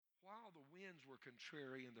winds were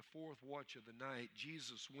contrary in the fourth watch of the night,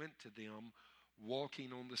 Jesus went to them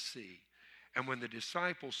walking on the sea. And when the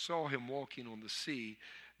disciples saw him walking on the sea,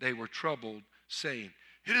 they were troubled, saying,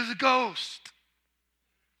 "It is a ghost!"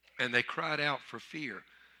 And they cried out for fear.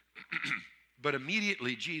 But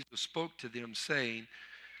immediately Jesus spoke to them, saying,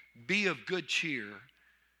 "Be of good cheer.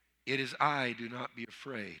 It is I, do not be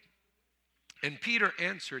afraid." And Peter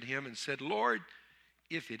answered him and said, "Lord,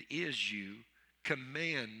 if it is you,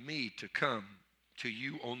 command me to come to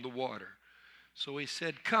you on the water." So he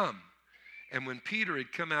said, "Come." And when Peter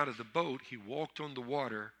had come out of the boat, he walked on the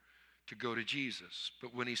water to go to Jesus.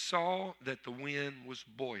 But when he saw that the wind was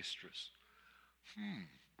boisterous,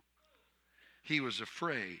 he was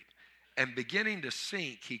afraid. And beginning to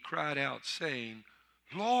sink, he cried out, saying,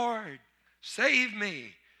 "Lord, save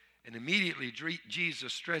me." And immediately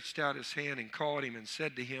Jesus stretched out his hand and caught him and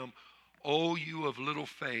said to him, "O you of little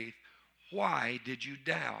faith, why did you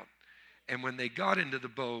doubt?" And when they got into the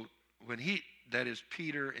boat, that is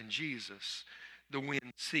Peter and Jesus, the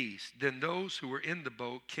wind ceased. Then those who were in the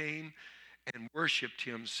boat came and worshiped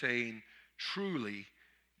him, saying, "Truly,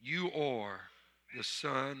 you are the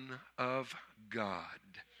Son of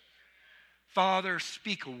God." Father,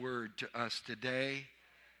 speak a word to us today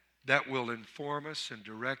that will inform us and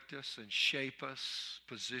direct us and shape us,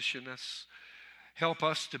 position us. Help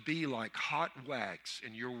us to be like hot wax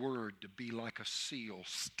in your word, to be like a seal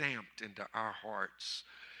stamped into our hearts.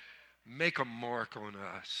 Make a mark on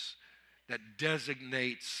us that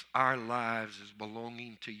designates our lives as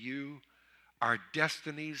belonging to you, our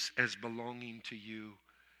destinies as belonging to you,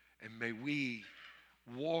 and may we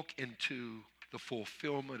walk into the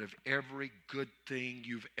fulfillment of every good thing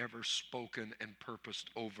you've ever spoken and purposed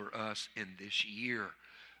over us in this year.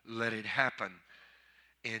 Let it happen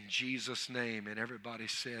in Jesus' name. And everybody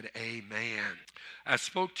said amen. I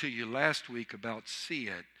spoke to you last week about see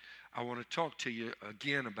it. I want to talk to you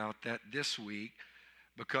again about that this week,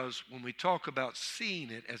 because when we talk about seeing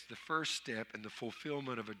it as the first step in the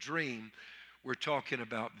fulfillment of a dream, we're talking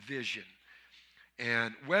about vision.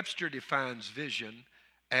 And Webster defines vision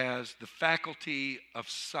as the faculty of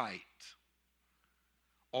sight,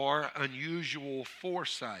 or unusual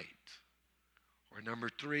foresight, or number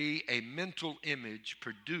 3, a mental image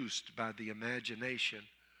produced by the imagination,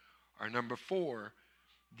 or number 4,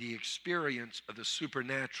 the experience of the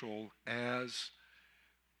supernatural as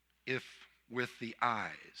if with the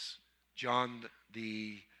eyes. John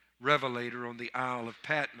the Revelator on the Isle of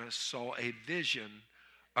Patmos saw a vision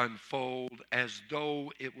unfold as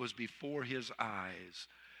though it was before his eyes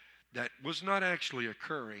that was not actually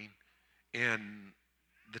occurring in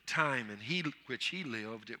the time in which he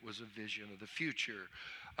lived. It was a vision of the future.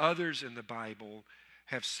 Others in the Bible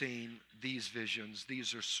have seen these visions.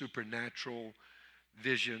 These are supernatural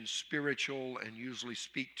visions, spiritual, and usually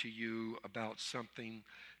speak to you about something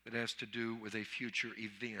that has to do with a future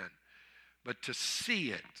event. But to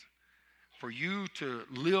see it, for you to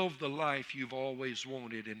live the life you've always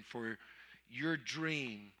wanted, and for your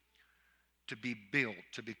dream to be built,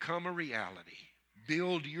 to become a reality,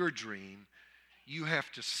 build your dream, you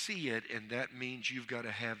have to see it, and that means you've got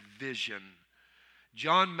to have vision.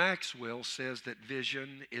 John Maxwell says that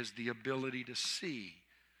vision is the ability to see,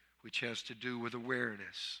 which has to do with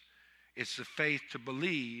awareness. It's the faith to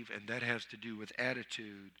believe, and that has to do with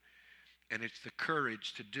attitude. And it's the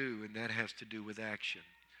courage to do, and that has to do with action.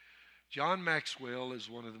 John Maxwell is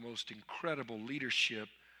one of the most incredible leadership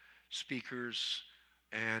speakers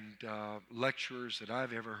and lecturers that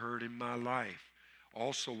I've ever heard in my life.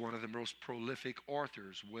 Also one of the most prolific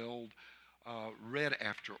authors, read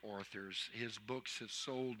after authors. His books have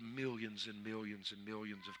sold millions and millions and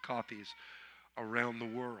millions of copies around the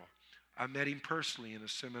world. I met him personally in a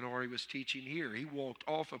seminar he was teaching here. He walked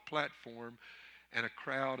off a platform and a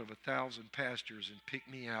crowd of 1,000 pastors and picked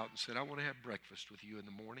me out and said, "I want to have breakfast with you in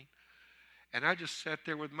the morning." And I just sat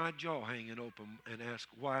there with my jaw hanging open and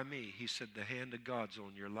asked, "Why me?" He said, "The hand of God's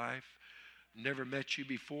on your life. Never met you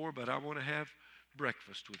before, but I want to have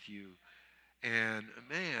breakfast with you." And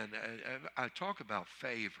man, I talk about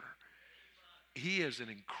favor. He is an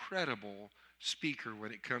incredible speaker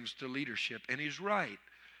when it comes to leadership. And he's right,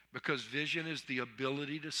 because vision is the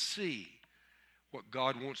ability to see what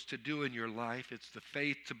God wants to do in your life. It's the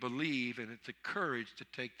faith to believe, and it's the courage to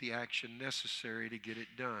take the action necessary to get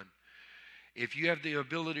it done. If you have the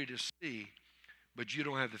ability to see, but you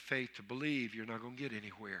don't have the faith to believe, you're not going to get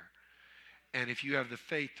anywhere. And if you have the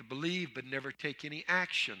faith to believe but never take any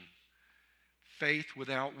action, faith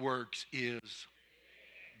without works is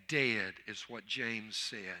dead, is what James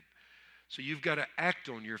said. So you've got to act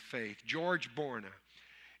on your faith. George Borna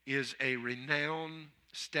is a renowned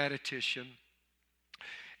statistician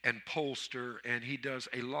and pollster, and he does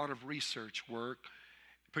a lot of research work,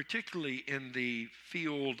 particularly in the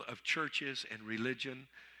field of churches and religion.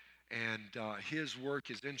 And his work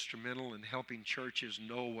is instrumental in helping churches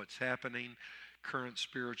know what's happening, current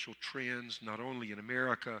spiritual trends, not only in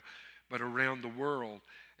America, but around the world.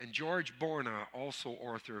 And George Barna, also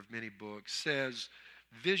author of many books, says,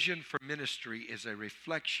 vision for ministry is a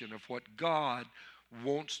reflection of what God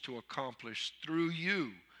wants to accomplish through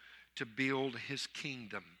you to build his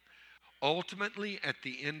kingdom. Ultimately, at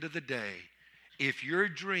the end of the day, if your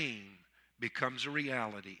dream becomes a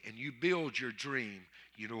reality and you build your dream,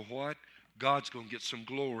 you know what? God's going to get some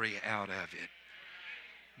glory out of it,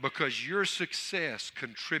 because your success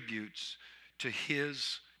contributes to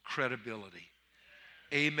his credibility.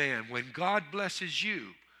 Amen. When God blesses you,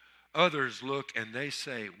 others look and they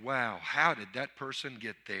say, wow, how did that person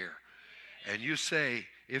get there? And you say,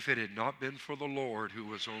 if it had not been for the Lord who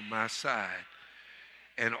was on my side.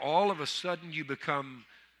 And all of a sudden you become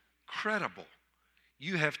credible.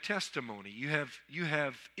 You have testimony. You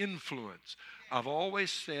have influence. I've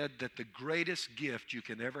always said that the greatest gift you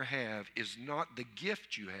can ever have is not the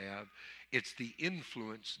gift you have, it's the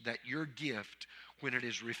influence that your gift, when it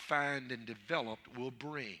is refined and developed, will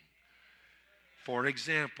bring. For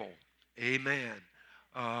example, amen,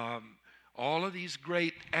 all of these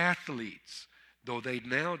great athletes, though they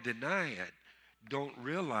now deny it, don't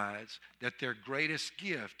realize that their greatest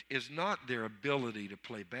gift is not their ability to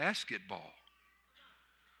play basketball.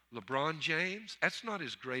 LeBron James, that's not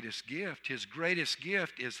his greatest gift. His greatest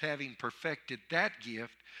gift is, having perfected that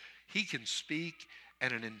gift, he can speak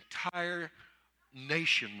and an entire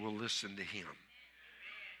nation will listen to him.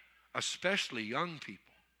 Especially young people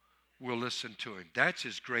will listen to him. That's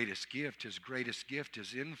his greatest gift. His greatest gift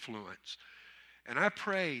is influence. And I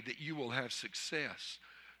pray that you will have success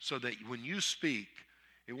so that when you speak,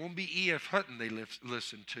 it won't be E.F. Hutton they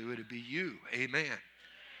listen to. It'll be you. Amen.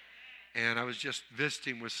 And I was just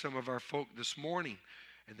visiting with some of our folk this morning,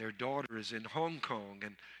 and their daughter is in Hong Kong,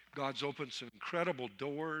 and God's opened some incredible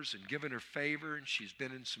doors and given her favor, and she's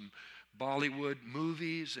been in some Bollywood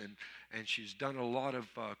movies, and she's done a lot of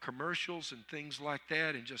commercials and things like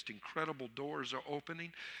that, and just incredible doors are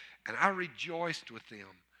opening. And I rejoiced with them.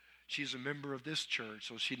 She's a member of this church,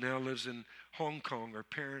 so she now lives in Hong Kong. Her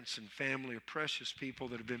parents and family are precious people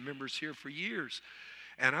that have been members here for years.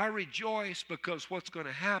 And I rejoice because what's going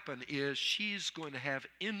to happen is she's going to have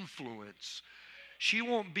influence. She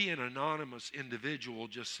won't be an anonymous individual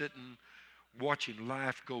just sitting watching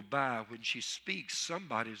life go by. When she speaks,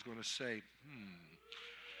 somebody's going to say,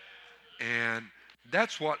 And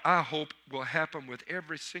that's what I hope will happen with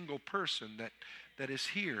every single person that is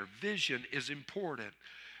here. Vision is important.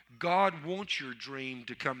 God wants your dream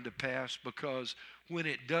to come to pass, because when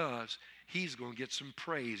it does, he's going to get some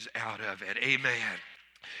praise out of it. Amen.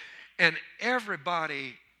 And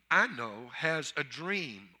everybody I know has a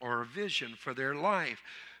dream or a vision for their life.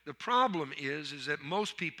 The problem is that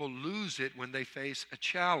most people lose it when they face a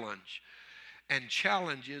challenge. And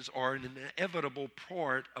challenges are an inevitable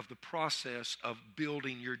part of the process of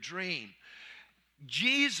building your dream.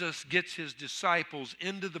 Jesus gets his disciples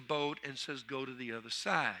into the boat and says, go to the other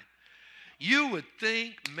side. You would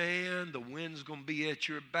think, man, the wind's going to be at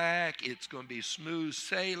your back. It's going to be smooth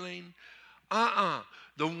sailing.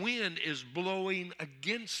 The wind is blowing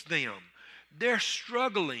against them. They're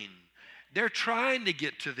struggling. They're trying to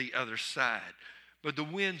get to the other side, but the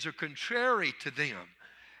winds are contrary to them.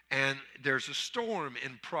 And there's a storm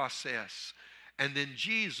in process. And then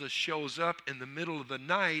Jesus shows up in the middle of the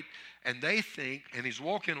night, and they think, and he's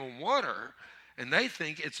walking on water, and they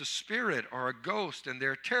think it's a spirit or a ghost, and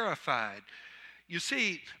they're terrified. You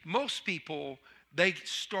see, most people, they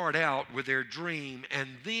start out with their dream, and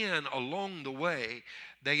then along the way,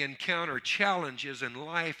 they encounter challenges, and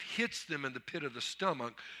life hits them in the pit of the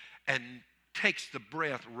stomach and takes the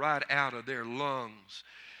breath right out of their lungs.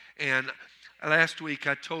 And last week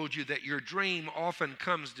I told you that your dream often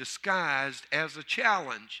comes disguised as a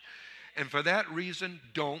challenge. And for that reason,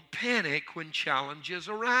 don't panic when challenges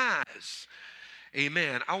arise.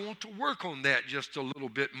 Amen. I want to work on that just a little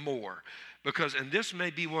bit more. Because, and this may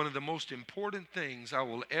be one of the most important things I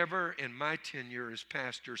will ever in my tenure as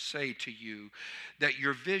pastor say to you, that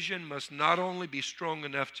your vision must not only be strong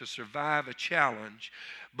enough to survive a challenge,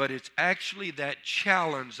 but it's actually that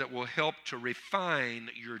challenge that will help to refine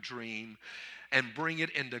your dream and bring it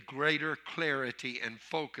into greater clarity and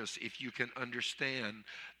focus if you can understand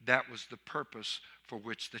that was the purpose for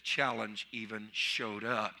which the challenge even showed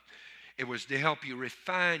up. It was to help you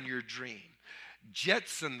refine your dream.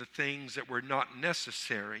 Jettison the things that were not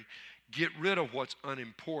necessary, get rid of what's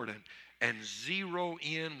unimportant, and zero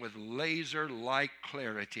in with laser-like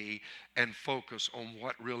clarity and focus on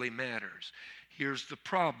what really matters. Here's the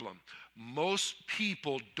problem. Most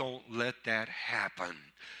people don't let that happen.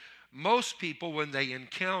 Most people, when they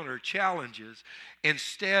encounter challenges,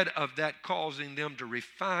 instead of that causing them to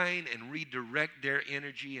refine and redirect their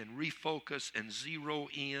energy and refocus and zero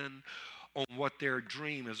in on what their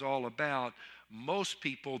dream is all about, most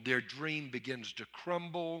people, their dream begins to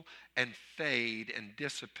crumble and fade and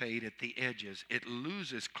dissipate at the edges. It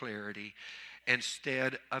loses clarity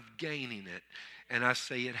instead of gaining it. And I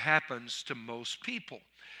say it happens to most people.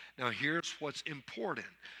 Now, here's what's important.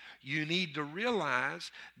 You need to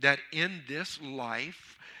realize that in this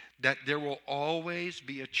life, that there will always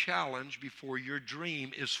be a challenge before your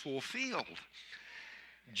dream is fulfilled.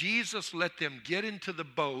 Jesus let them get into the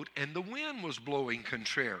boat, and the wind was blowing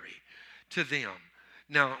contrary to them.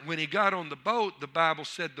 Now, when he got on the boat, the Bible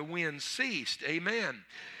said the wind ceased. Amen.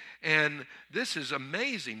 And this is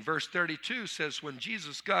amazing. Verse 32 says, when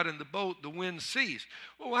Jesus got in the boat, the wind ceased.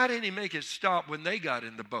 Well, why didn't he make it stop when they got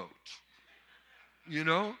in the boat? You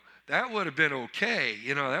know, that would have been okay.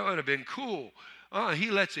 You know, that would have been cool.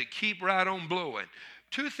 He lets it keep right on blowing.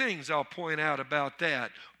 Two things I'll point out about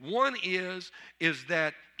that. One is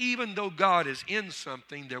that even though God is in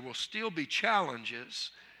something, there will still be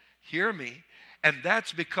challenges. Hear me. And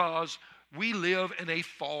that's because we live in a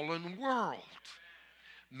fallen world.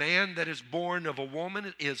 Man that is born of a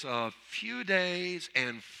woman is a few days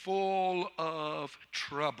and full of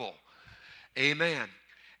trouble. Amen.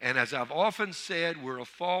 And as I've often said, we're a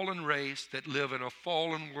fallen race that live in a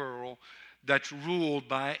fallen world that's ruled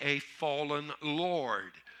by a fallen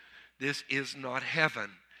Lord. This is not heaven.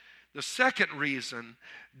 The second reason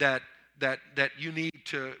that you need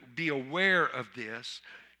to be aware of this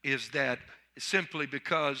is that simply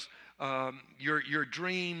because your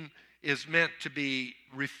dream is meant to be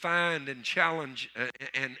refined and challenged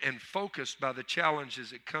and focused by the challenges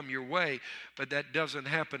that come your way, but that doesn't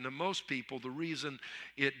happen to most people. The reason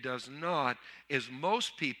it does not is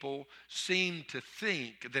most people seem to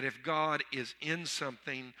think that if God is in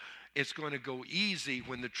something, it's going to go easy,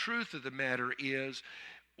 when the truth of the matter is,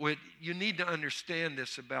 you need to understand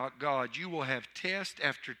this about God. You will have test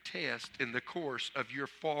after test in the course of your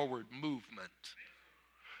forward movement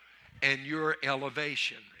and your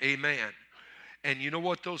elevation. Amen. And you know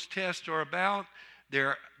what those tests are about?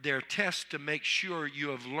 They're tests to make sure you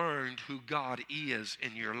have learned who God is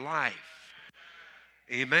in your life.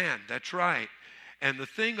 Amen. That's right. And the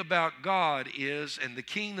thing about God is, in the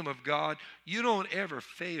kingdom of God, you don't ever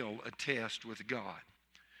fail a test with God.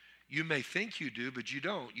 You may think you do, but you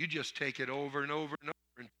don't. You just take it over and over and over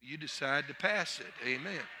until you decide to pass it.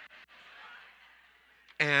 Amen.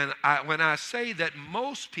 And when I say that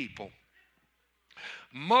most people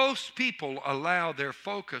allow their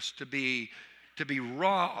focus to be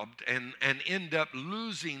robbed and end up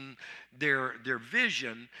losing their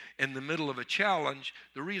vision in the middle of a challenge.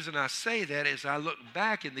 The reason I say that is I look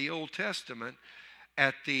back in the Old Testament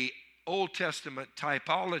at the Old Testament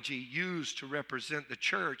typology used to represent the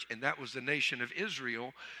church, and that was the nation of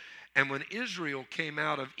Israel. And when Israel came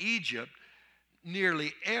out of Egypt,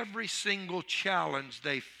 nearly every single challenge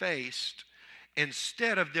they faced,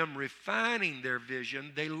 instead of them refining their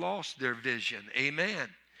vision, they lost their vision. Amen.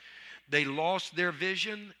 They lost their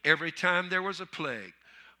vision every time there was a plague.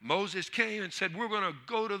 Moses came and said, we're going to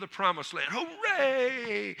go to the promised land.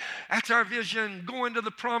 Hooray! That's our vision, going to the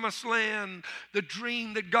promised land. The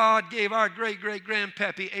dream that God gave our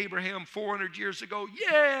great-great-grandpappy Abraham 400 years ago.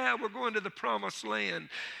 Yeah, we're going to the promised land.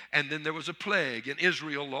 And then there was a plague, and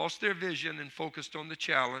Israel lost their vision and focused on the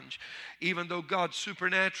challenge, even though God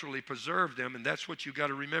supernaturally preserved them. And that's what you got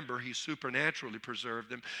to remember. He supernaturally preserved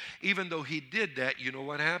them. Even though he did that, you know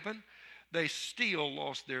what happened? They still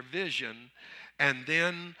lost their vision. And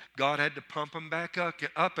then God had to pump them back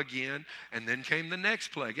up again. And then came the next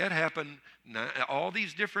plague. That happened all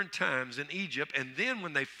these different times in Egypt. And then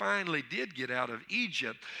when they finally did get out of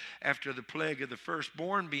Egypt, after the plague of the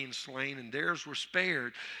firstborn being slain and theirs were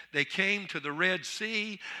spared, they came to the Red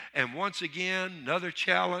Sea. And once again, another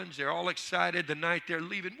challenge. They're all excited the night they're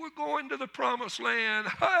leaving. We're going to the promised land.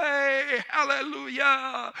 Hey,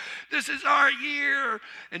 hallelujah. This is our year.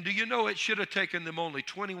 And do you know it should have taken them only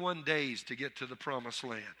 21 days to get to the promised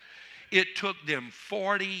land. It took them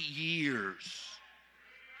 40 years.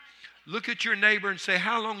 Look at your neighbor and say,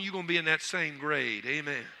 how long are you going to be in that same grade?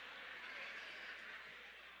 Amen.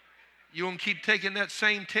 You going to keep taking that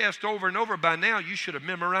same test over and over? By now, you should have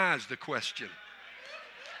memorized the question.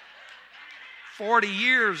 40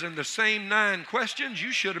 years and the same 9 questions,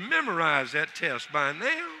 you should have memorized that test by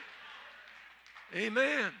now.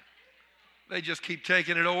 Amen. They just keep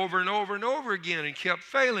taking it over and over and over again and kept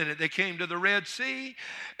failing it. They came to the Red Sea,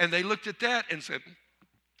 and they looked at that and said,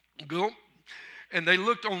 go. And they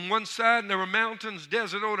looked on one side, and there were mountains,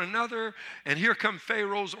 desert on another, and here come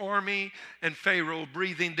Pharaoh's army, and Pharaoh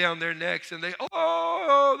breathing down their necks, and they,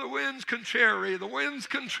 oh, the wind's contrary, the wind's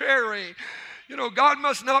contrary. You know, God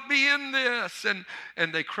must not be in this.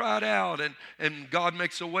 And they cried out, and God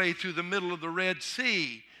makes a way through the middle of the Red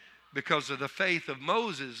Sea because of the faith of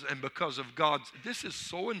Moses and because of God's, this is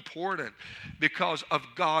so important, because of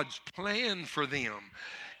God's plan for them.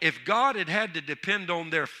 If God had to depend on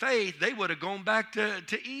their faith, they would have gone back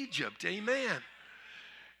to Egypt. Amen.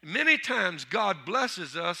 Many times God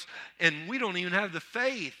blesses us and we don't even have the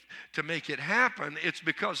faith to make it happen. It's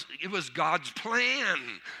because it was God's plan.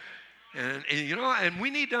 And we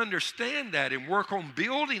need to understand that and work on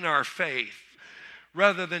building our faith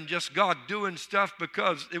rather than just God doing stuff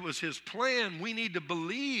because it was His plan. We need to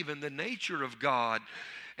believe in the nature of God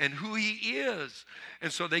and who He is.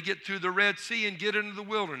 And so they get through the Red Sea and get into the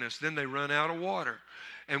wilderness. Then they run out of water.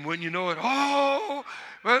 And when you know it, oh,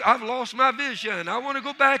 well, I've lost my vision. I want to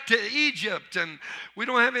go back to Egypt. And we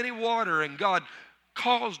don't have any water. And God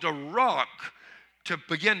caused a rock to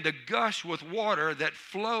begin to gush with water that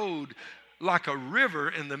flowed like a river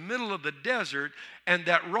in the middle of the desert. And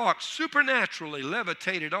that rock supernaturally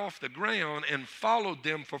levitated off the ground and followed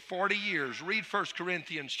them for 40 years. Read 1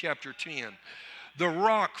 Corinthians chapter 10. The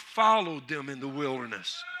rock followed them in the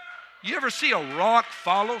wilderness. You ever see a rock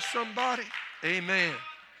follow somebody? Amen.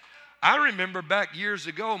 I remember back years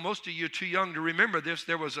ago, most of you are too young to remember this,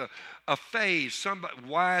 there was a phase, some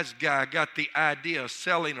wise guy got the idea of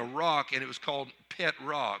selling a rock, and it was called Pet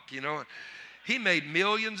Rock, you know. He made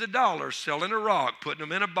millions of dollars selling a rock, putting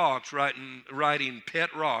them in a box, writing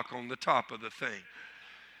Pet Rock on the top of the thing.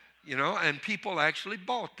 You know, and people actually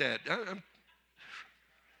bought that.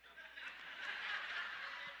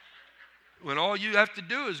 When all you have to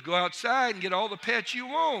do is go outside and get all the pets you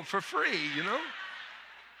want for free, you know.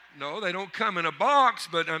 No, they don't come in a box,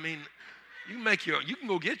 but I mean, you can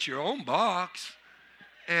go get your own box.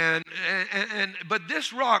 But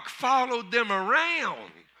this rock followed them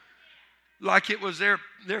around like it was their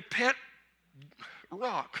pet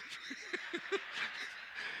rock.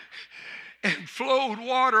 And flowed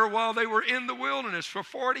water while they were in the wilderness. For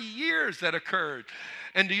 40 years that occurred.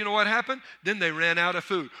 And do you know what happened? Then they ran out of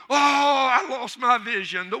food. Oh, I lost my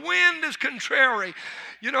vision. The wind is contrary.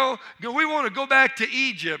 You know, we want to go back to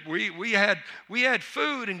Egypt. We had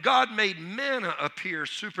food, and God made manna appear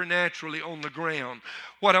supernaturally on the ground.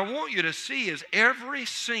 What I want you to see is every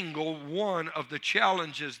single one of the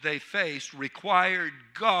challenges they faced required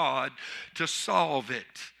God to solve it.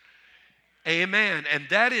 Amen. And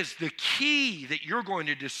that is the key that you're going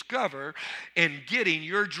to discover in getting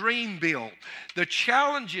your dream built. The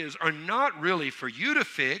challenges are not really for you to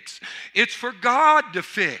fix, it's for God to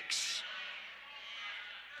fix.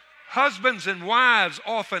 Husbands and wives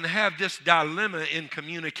often have this dilemma in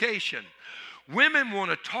communication. Women want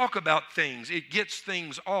to talk about things. It gets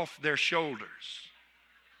things off their shoulders.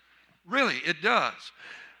 Really, it does.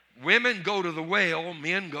 Women go to the well,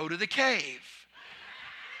 men go to the cave.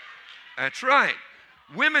 That's right.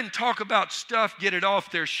 Women talk about stuff, get it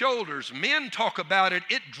off their shoulders. Men talk about it,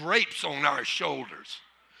 it drapes on our shoulders.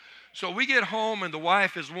 So we get home and the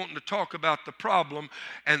wife is wanting to talk about the problem,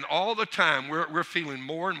 and all the time we're feeling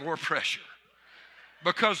more and more pressure.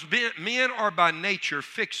 Because men are by nature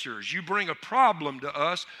fixers. You bring a problem to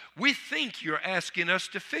us, we think you're asking us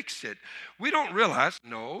to fix it. We don't realize,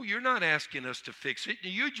 no, you're not asking us to fix it.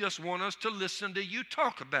 You just want us to listen to you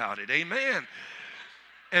talk about it. Amen.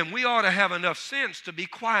 And we ought to have enough sense to be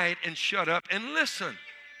quiet and shut up and listen.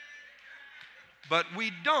 But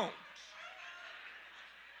we don't.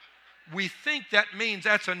 We think that means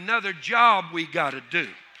that's another job we got to do.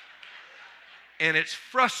 And it's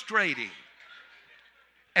frustrating.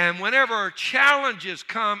 And whenever challenges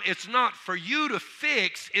come, it's not for you to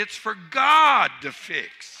fix, it's for God to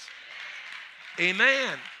fix.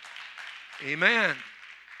 Amen. Amen.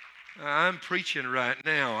 I'm preaching right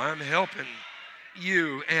now. I'm helping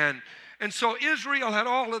you. And so Israel had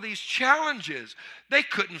all of these challenges. They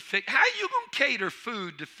couldn't fix. How are you going to cater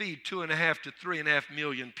food to feed 2.5 to 3.5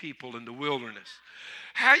 million people in the wilderness?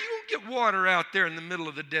 How are you going to get water out there in the middle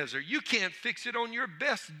of the desert? You can't fix it on your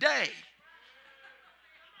best day.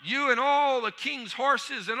 You and all the king's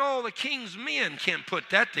horses and all the king's men can't put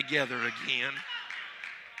that together again.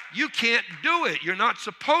 You can't do it. You're not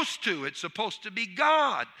supposed to. It's supposed to be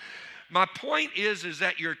God. My point is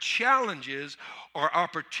that your challenges are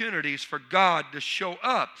opportunities for God to show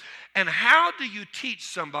up. And how do you teach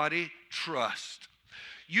somebody trust?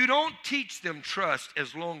 You don't teach them trust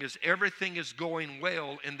as long as everything is going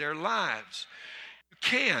well in their lives. You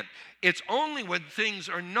can't. It's only when things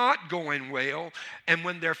are not going well and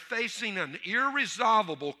when they're facing an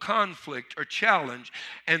irresolvable conflict or challenge,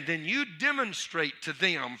 and then you demonstrate to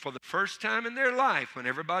them for the first time in their life, when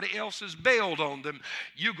everybody else has bailed on them,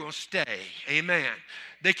 you're going to stay. Amen.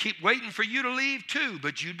 They keep waiting for you to leave too,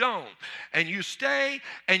 but you don't. And you stay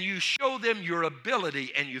and you show them your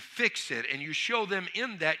ability and you fix it, and you show them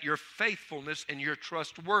in that your faithfulness and your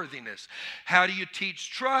trustworthiness. How do you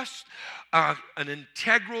teach trust? An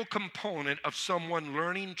integral component of someone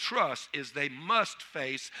learning trust is they must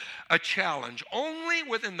face a challenge. Only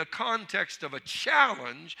within the context of a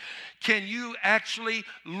challenge can you actually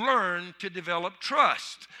learn to develop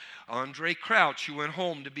trust. Andre Crouch, who went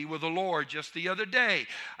home to be with the Lord just the other day,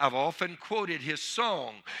 I've often quoted his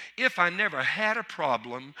song, "If I never had a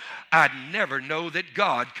problem, I'd never know that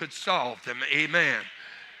God could solve them." Amen.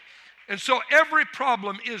 And so every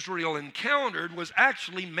problem Israel encountered was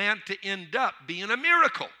actually meant to end up being a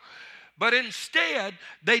miracle. But instead,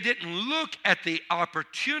 they didn't look at the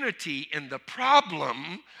opportunity in the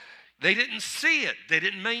problem. They didn't see it. They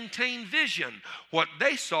didn't maintain vision. What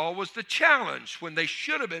they saw was the challenge, when they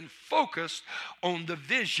should have been focused on the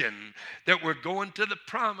vision that we're going to the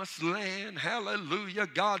promised land. Hallelujah.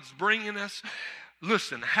 God's bringing us.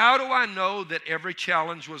 Listen, how do I know that every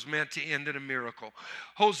challenge was meant to end in a miracle?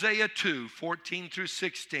 Hosea 2, 14 through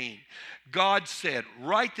 16. God said,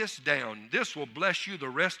 write this down. This will bless you the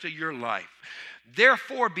rest of your life.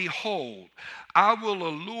 Therefore, behold, I will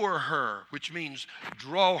allure her, which means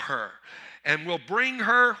draw her, and will bring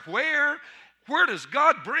her where? Where does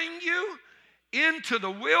God bring you? Into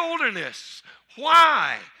the wilderness.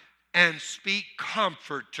 Why? And speak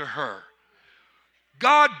comfort to her.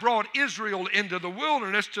 God brought Israel into the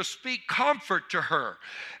wilderness to speak comfort to her.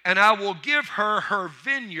 And I will give her her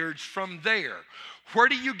vineyards from there. Where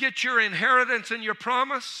do you get your inheritance and your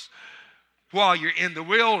promise? While you're in the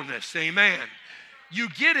wilderness. Amen. You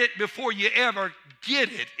get it before you ever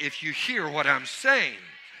get it, if you hear what I'm saying.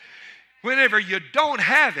 Whenever you don't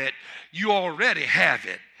have it, you already have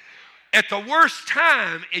it. At the worst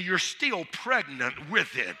time, you're still pregnant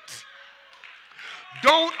with it.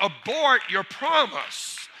 Don't abort your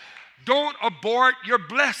promise. Don't abort your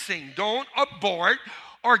blessing. Don't abort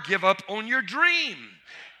or give up on your dream.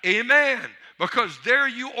 Amen. Because there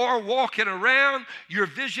you are walking around, your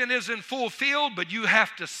vision isn't fulfilled, but you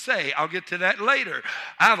have to say, I'll get to that later,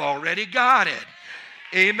 I've already got it.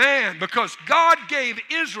 Amen. Because God gave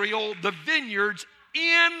Israel the vineyards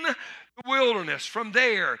in the wilderness from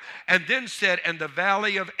there, and then said, and the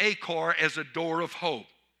valley of Achor as a door of hope.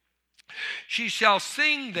 She shall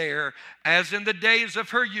sing there as in the days of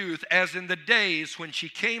her youth, as in the days when she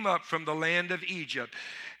came up from the land of Egypt.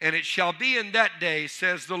 And it shall be in that day,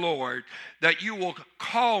 says the Lord, that you will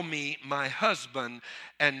call me my husband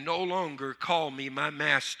and no longer call me my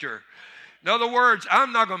master. In other words,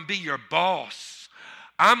 I'm not going to be your boss.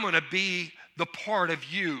 I'm going to be the part of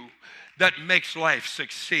you that makes life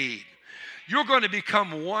succeed. You're going to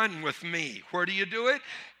become one with me. Where do you do it?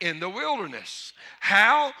 In the wilderness.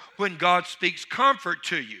 How? When God speaks comfort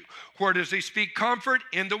to you. Where does he speak comfort?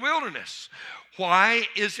 In the wilderness. Why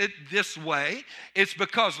is it this way? It's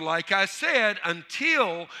because, like I said,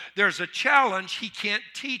 until there's a challenge, he can't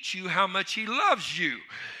teach you how much he loves you.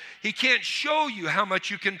 He can't show you how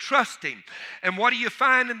much you can trust him. And what do you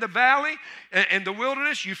find in the valley? In the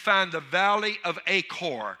wilderness, you find the valley of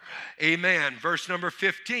Achor. Amen. Verse number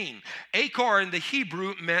 15. Achor in the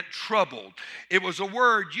Hebrew meant troubled. It was a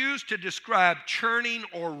word used to describe churning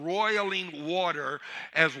or roiling water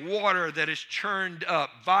as water that is churned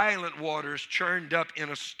up, violent waters churned up in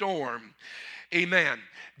a storm. Amen.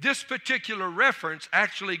 This particular reference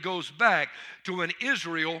actually goes back to when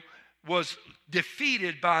Israel was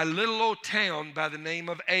defeated by a little old town by the name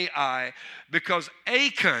of Ai, because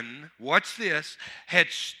Achan, watch this, had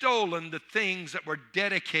stolen the things that were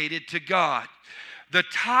dedicated to God. The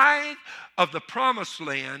tithe of the promised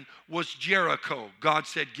land was Jericho. God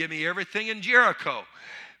said, give me everything in Jericho.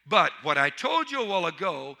 But what I told you a while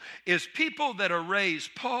ago is people that are raised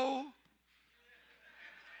poor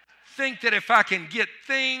think that if I can get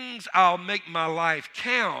things, I'll make my life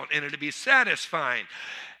count and it'll be satisfying.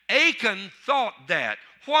 Achan thought that.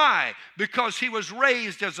 Why? Because he was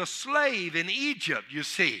raised as a slave in Egypt, you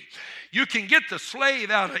see. You can get the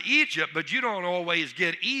slave out of Egypt, but you don't always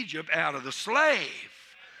get Egypt out of the slave.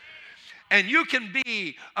 And you can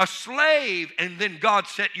be a slave and then God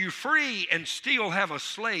set you free and still have a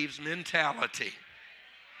slave's mentality.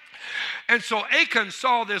 And so Achan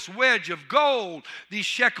saw this wedge of gold, these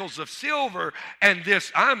shekels of silver, and this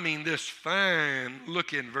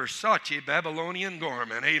fine-looking Versace Babylonian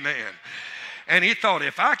garment. Amen. And he thought,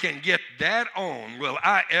 if I can get that on, will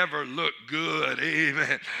I ever look good?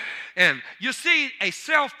 Amen. And you see, a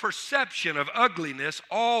self-perception of ugliness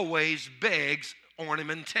always begs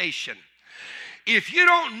ornamentation. If you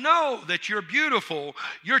don't know that you're beautiful,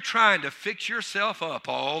 you're trying to fix yourself up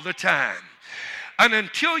all the time. And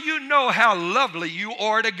until you know how lovely you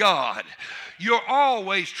are to God, you're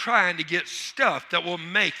always trying to get stuff that will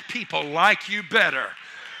make people like you better.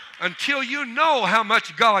 Until you know how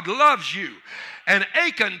much God loves you. And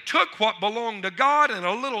Achan took what belonged to God in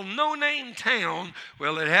a little no-name town.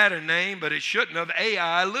 Well, it had a name, but it shouldn't have.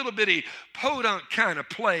 Ai, a little bitty podunk kind of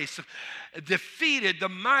place, defeated the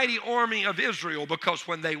mighty army of Israel, because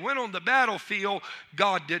when they went on the battlefield,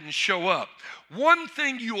 God didn't show up. One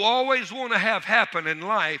thing you always want to have happen in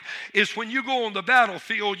life is when you go on the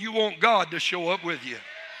battlefield, you want God to show up with you.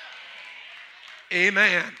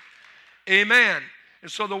 Amen. Amen. And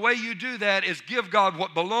so the way you do that is give God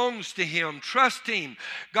what belongs to Him. Trust Him.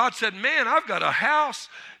 God said, man, I've got a house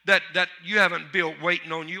that you haven't built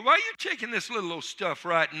waiting on you. Why are you taking this little old stuff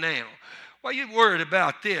right now? Why are you worried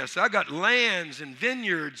about this? I got lands and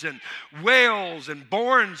vineyards and wells and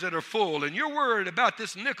barns that are full, and you're worried about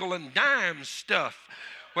this nickel and dime stuff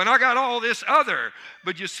when I got all this other.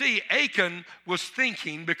 But you see, Achan was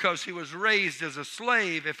thinking, because he was raised as a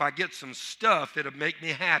slave, if I get some stuff, it'll make me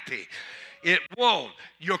happy. It won't.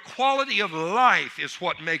 Your quality of life is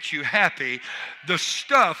what makes you happy. The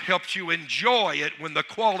stuff helps you enjoy it when the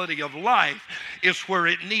quality of life is where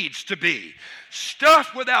it needs to be.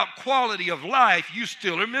 Stuff without quality of life, you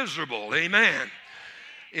still are miserable. Amen.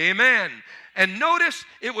 Amen. And notice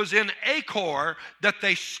it was in Achor that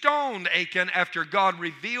they stoned Achan after God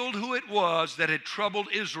revealed who it was that had troubled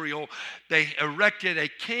Israel. They erected a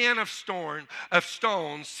can of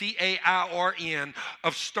stones, C-A-I-R-N,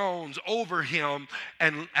 of stones over him,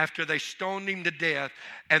 and after they stoned him to death,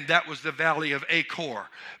 and that was the valley of Achor.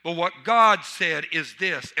 But what God said is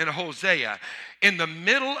this in Hosea: in the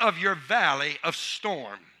middle of your valley of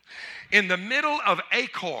storm, in the middle of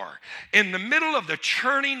Achor, in the middle of the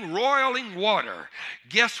churning, roiling water,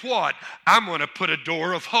 guess what? I'm going to put a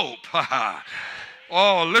door of hope.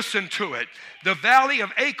 Oh, listen to it. The valley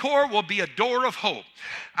of Achor will be a door of hope.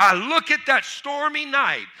 I look at that stormy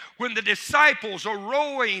night when the disciples are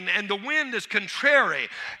rowing and the wind is contrary,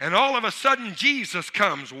 and all of a sudden Jesus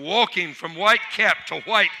comes walking from white cap to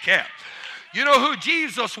white cap. You know who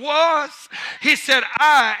Jesus was? He said,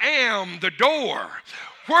 I am the door.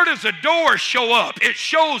 Where does the door show up? It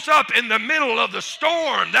shows up in the middle of the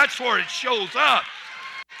storm. That's where it shows up.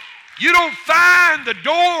 You don't find the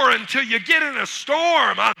door until you get in a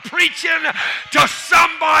storm. I'm preaching to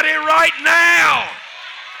somebody right now.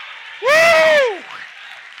 Woo!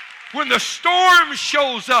 When the storm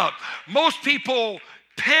shows up, most people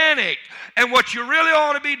panic. And what you really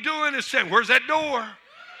ought to be doing is saying, where's that door?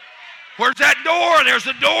 Where's that door? There's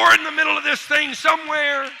a door in the middle of this thing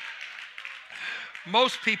somewhere.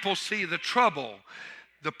 Most people see the trouble.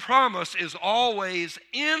 The promise is always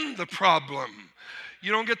in the problem.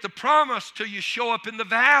 You don't get the promise till you show up in the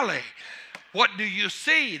valley. What do you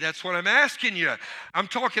see? That's what I'm asking you. I'm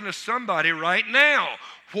talking to somebody right now.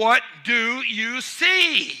 What do you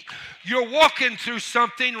see? You're walking through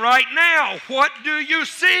something right now. What do you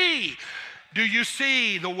see? Do you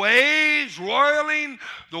see the waves roiling,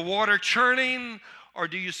 the water churning, or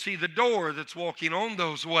do you see the door that's walking on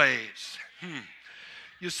those waves?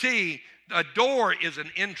 You see, a door is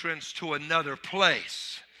an entrance to another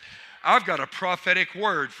place. I've got a prophetic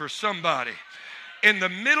word for somebody. In the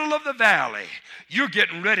middle of the valley, you're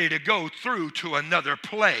getting ready to go through to another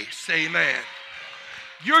place. Amen.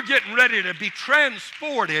 You're getting ready to be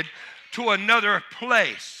transported to another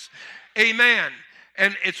place. Amen.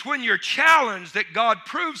 And it's when you're challenged that God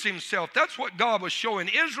proves Himself. That's what God was showing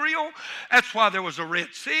Israel. That's why there was a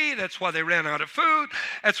Red Sea. That's why they ran out of food.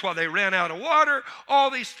 That's why they ran out of water. All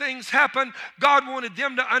these things happened. God wanted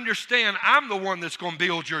them to understand, I'm the one that's going to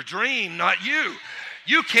build your dream, not you.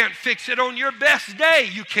 You can't fix it on your best day.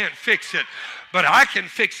 You can't fix it. But I can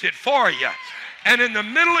fix it for you. And in the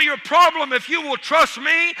middle of your problem, if you will trust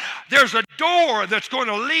me, there's a door that's going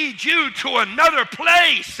to lead you to another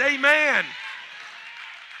place. Amen.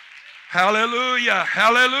 Hallelujah,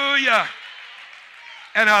 hallelujah.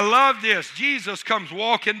 And I love this. Jesus comes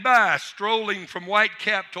walking by, strolling from white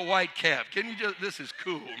cap to white cap. This is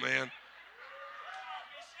cool, man.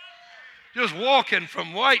 Just walking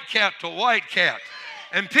from white cap to white cap.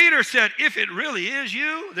 And Peter said, if it really is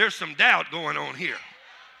you, there's some doubt going on here.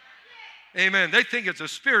 Amen. They think it's a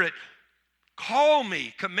spirit. call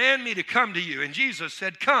me, command me to come to you. And Jesus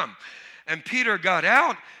said, come. And Peter got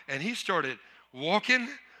out and he started walking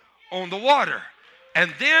on the water.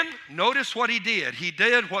 And then notice what he did. He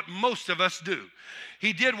did what most of us do.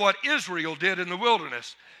 He did what Israel did in the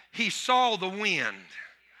wilderness. He saw the wind.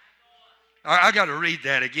 I got to read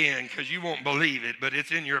that again because you won't believe it, but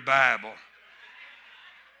it's in your Bible.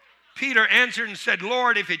 Peter answered and said,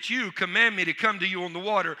 Lord, if it's you, command me to come to you on the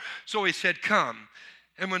water. So he said, come.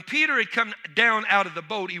 And when Peter had come down out of the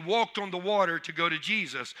boat, he walked on the water to go to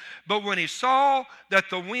Jesus. But when he saw that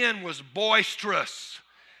the wind was boisterous,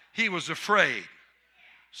 he was afraid.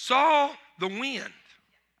 Saw the wind.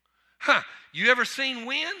 You ever seen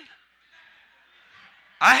wind?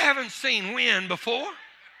 I haven't seen wind before.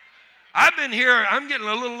 I've been here, I'm getting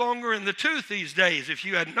a little longer in the tooth these days. If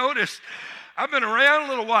you had noticed, I've been around a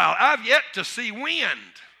little while. I've yet to see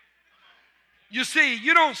wind. You see,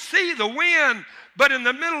 you don't see the wind, but in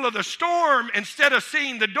the middle of the storm, instead of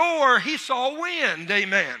seeing the door, he saw wind.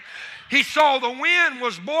 Amen. He saw the wind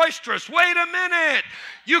was boisterous. Wait a minute.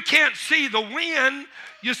 You can't see the wind.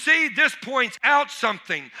 You see, this points out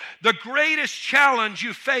something. The greatest challenge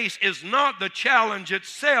you face is not the challenge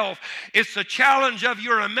itself. It's the challenge of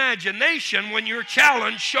your imagination when your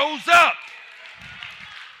challenge shows up.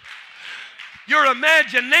 Your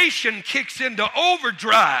imagination kicks into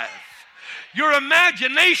overdrive. Your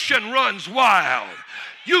imagination runs wild.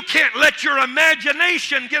 You can't let your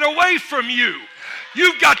imagination get away from you.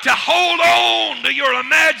 You've got to hold on to your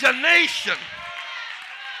imagination.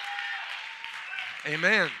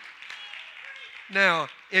 Amen. Now,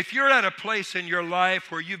 if you're at a place in your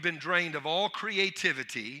life where you've been drained of all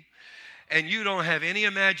creativity and you don't have any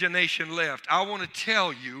imagination left, I want to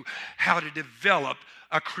tell you how to develop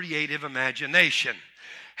a creative imagination.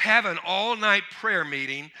 Have an all-night prayer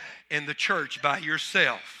meeting in the church by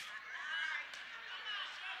yourself.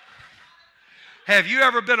 Have you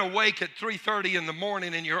ever been awake at 3:30 in the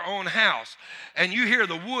morning in your own house and you hear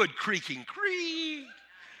the wood creaking, creak,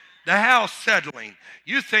 the house settling?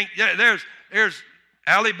 You think there's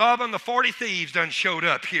Alibaba and the 40 thieves done showed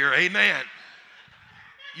up here, amen.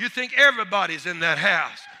 You think everybody's in that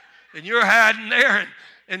house and you're hiding there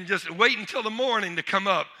and just waiting till the morning to come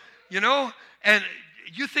up, you know, and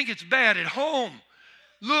you think it's bad at home.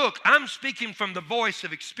 Look, I'm speaking from the voice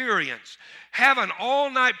of experience. Have an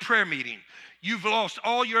all-night prayer meeting. You've lost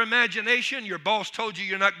all your imagination. Your boss told you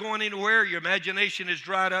you're not going anywhere. Your imagination is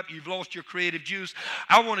dried up. You've lost your creative juice.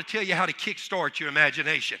 I want to tell you how to kickstart your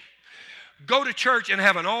imagination. Go to church and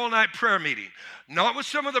have an all-night prayer meeting. Not with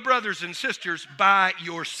some of the brothers and sisters, by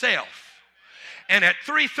yourself. And at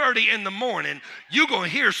 3:30 in the morning, you're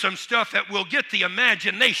going to hear some stuff that will get the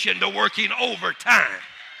imagination to working overtime.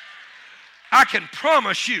 I can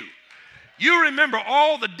promise you. You remember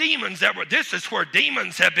all the demons this is where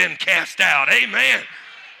demons have been cast out. Amen.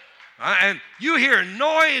 And you hear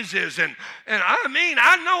noises and I mean,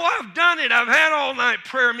 I know I've done it. I've had all-night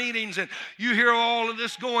prayer meetings and you hear all of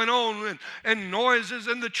this going on and noises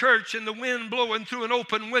in the church and the wind blowing through an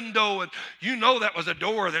open window. And you know that was a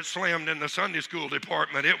door that slammed in the Sunday school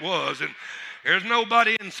department. It was. And there's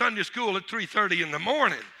nobody in Sunday school at 3:30 in the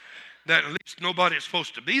morning. That at least nobody's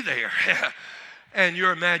supposed to be there. And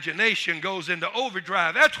your imagination goes into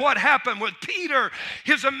overdrive. That's what happened with Peter.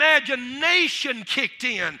 His imagination kicked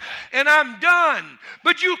in, and I'm done.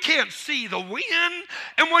 But you can't see the wind,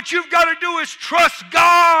 and what you've got to do is trust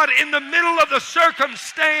God in the middle of the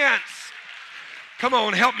circumstance. Come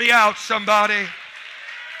on, help me out, somebody.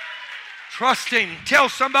 Trust Him. Tell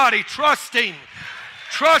somebody, trust Him.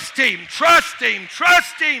 Trust Him, trust Him,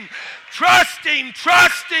 trust Him, trust Him,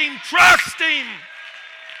 trust Him, trust Him.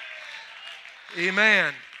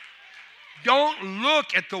 Amen. Don't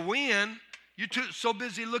look at the wind. You're so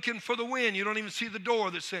busy looking for the wind, you don't even see the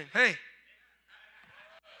door that's saying, hey,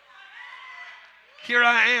 here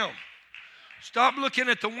I am. Stop looking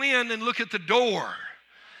at the wind and look at the door.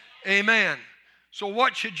 Amen. So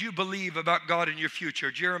what should you believe about God in your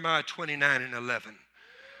future? Jeremiah 29:11.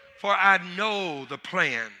 For I know the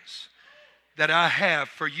plans that I have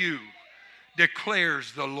for you,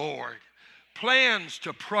 declares the Lord. Plans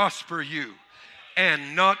to prosper you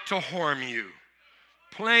and not to harm you.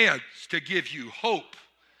 Plans to give you hope.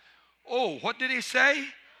 Oh, what did he say?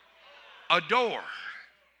 A door.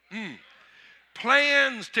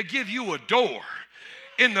 Plans to give you a door.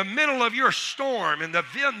 In the middle of your storm, in the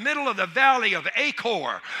middle of the valley of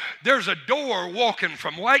Achor, there's a door walking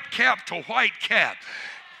from white cap to white cap.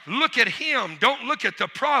 Look at him. Don't look at the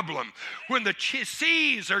problem. When the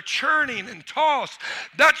seas are churning and tossed,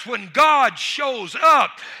 that's when God shows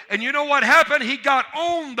up. And you know what happened? He got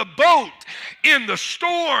on the boat in the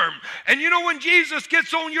storm. And you know when Jesus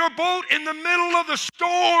gets on your boat in the middle of the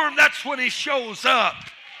storm, that's when he shows up.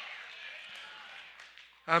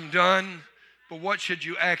 I'm done. But what should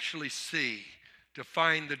you actually see to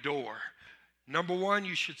find the door? Number one,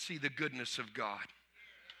 you should see the goodness of God.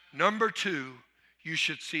 Number two, you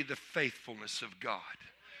should see the faithfulness of God.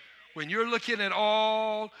 When you're looking at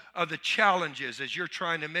all of the challenges as you're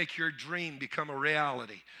trying to make your dream become a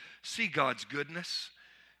reality, see God's goodness,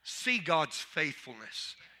 see God's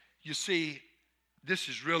faithfulness. You see, this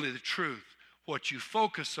is really the truth. What you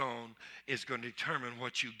focus on is going to determine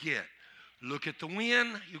what you get. Look at the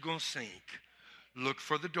wind, you're going to sink. Look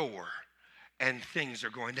for the door, and things are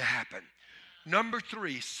going to happen. Number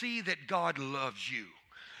three, see that God loves you.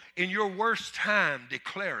 In your worst time,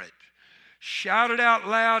 declare it. Shout it out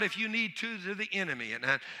loud if you need to the enemy.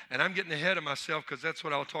 And I'm getting ahead of myself because that's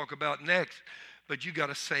what I'll talk about next. But you got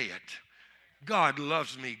to say it. God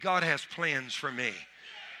loves me. God has plans for me.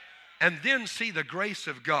 And then see the grace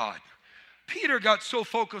of God. Peter got so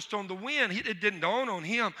focused on the wind, it didn't dawn on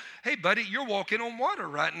him, hey, buddy, you're walking on water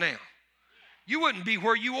right now. You wouldn't be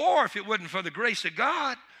where you are if it wasn't for the grace of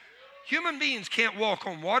God. Human beings can't walk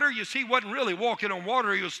on water. You see, he wasn't really walking on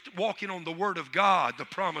water. He was walking on the Word of God, the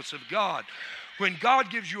promise of God. When God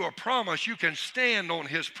gives you a promise, you can stand on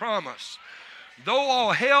His promise. Though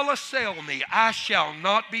all hell assail me, I shall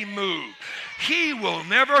not be moved. He will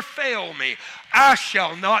never fail me. I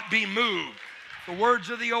shall not be moved. The words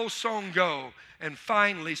of the old song go, and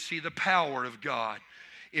finally see the power of God.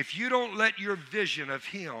 If you don't let your vision of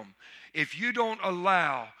Him, if you don't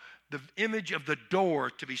allow the image of the door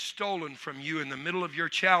to be stolen from you in the middle of your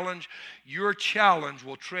challenge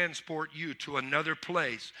will transport you to another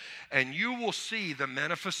place. And you will see the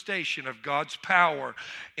manifestation of God's power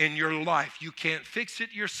in your life. You can't fix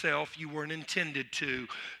it yourself. You weren't intended to.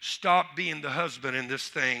 Stop being the husband in this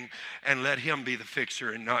thing and let Him be the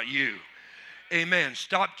fixer and not you. Amen.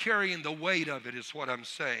 Stop carrying the weight of it is what I'm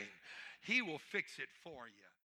saying. He will fix it for you.